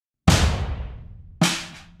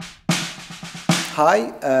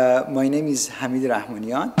Hi, my name is Hamid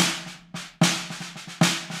Rahmanian.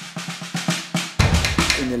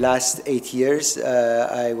 In the last 8 years,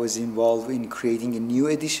 I was involved in creating a new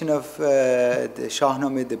edition of the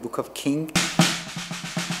Shahnameh, the Book of King.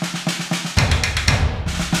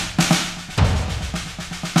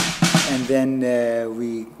 And then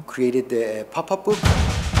we created the pop-up book.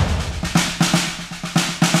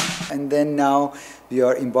 And then now we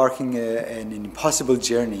are embarking an impossible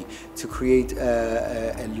journey to create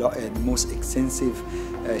the most extensive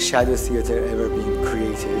shadow theater ever being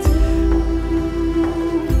created.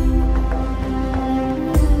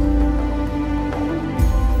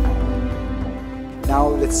 Now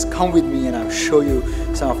let's come with me and I'll show you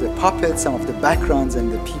some of the puppets, some of the backgrounds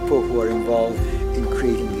and the people who are involved in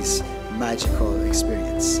creating this magical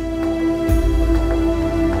experience.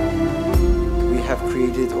 We have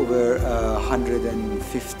created over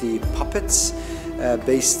 150 puppets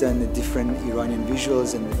based on the different Iranian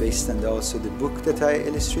visuals and based on also the book that I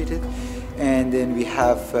illustrated. And then we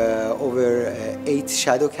have over 8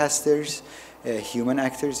 shadow casters, human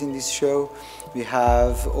actors in this show. We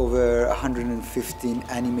have over 115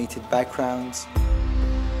 animated backgrounds.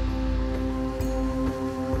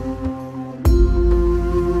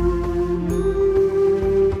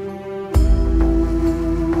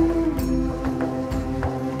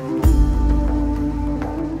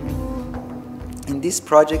 In this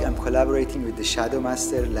project, I'm collaborating with the shadow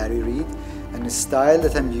master, Larry Reed, and the style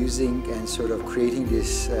that I'm using and sort of creating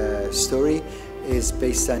this story is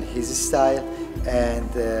based on his style, and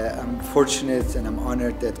I'm fortunate and I'm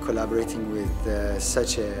honored that collaborating with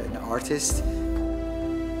such an artist.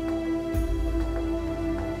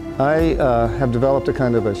 I have developed a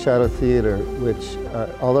kind of a shadow theater which,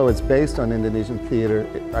 although it's based on Indonesian theater,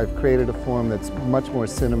 I've created a form that's much more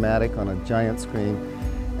cinematic on a giant screen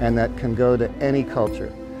and that can go to any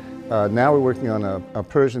culture. Now we're working on a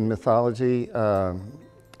Persian mythology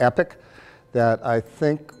epic that I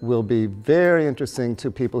think will be very interesting to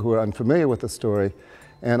people who are unfamiliar with the story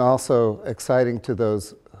and also exciting to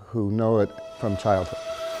those who know it from childhood.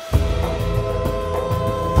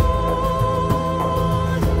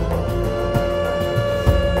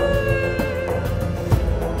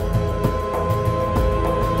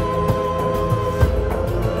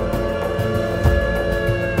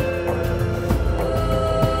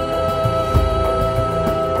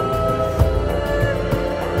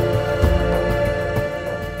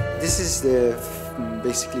 This is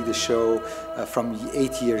basically the show from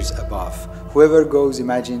 8 years above. Whoever goes,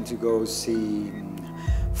 imagine to go see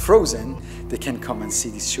Frozen, they can come and see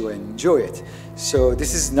this show and enjoy it. So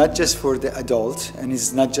this is not just for the adult and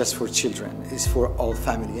it's not just for children, it's for all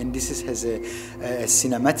family. And this has a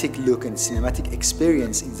cinematic look and cinematic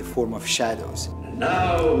experience in the form of shadows.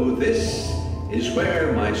 Now this is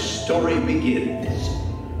where my story begins.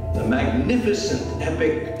 The magnificent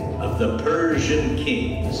epic of the Persian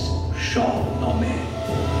kings, Shahnameh.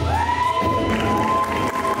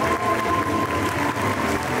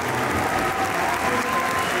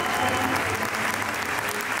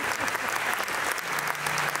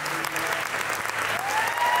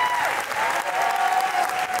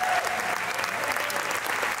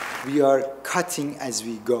 We are cutting as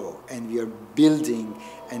we go, and we are building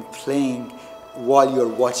and playing while you're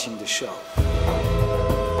watching the show.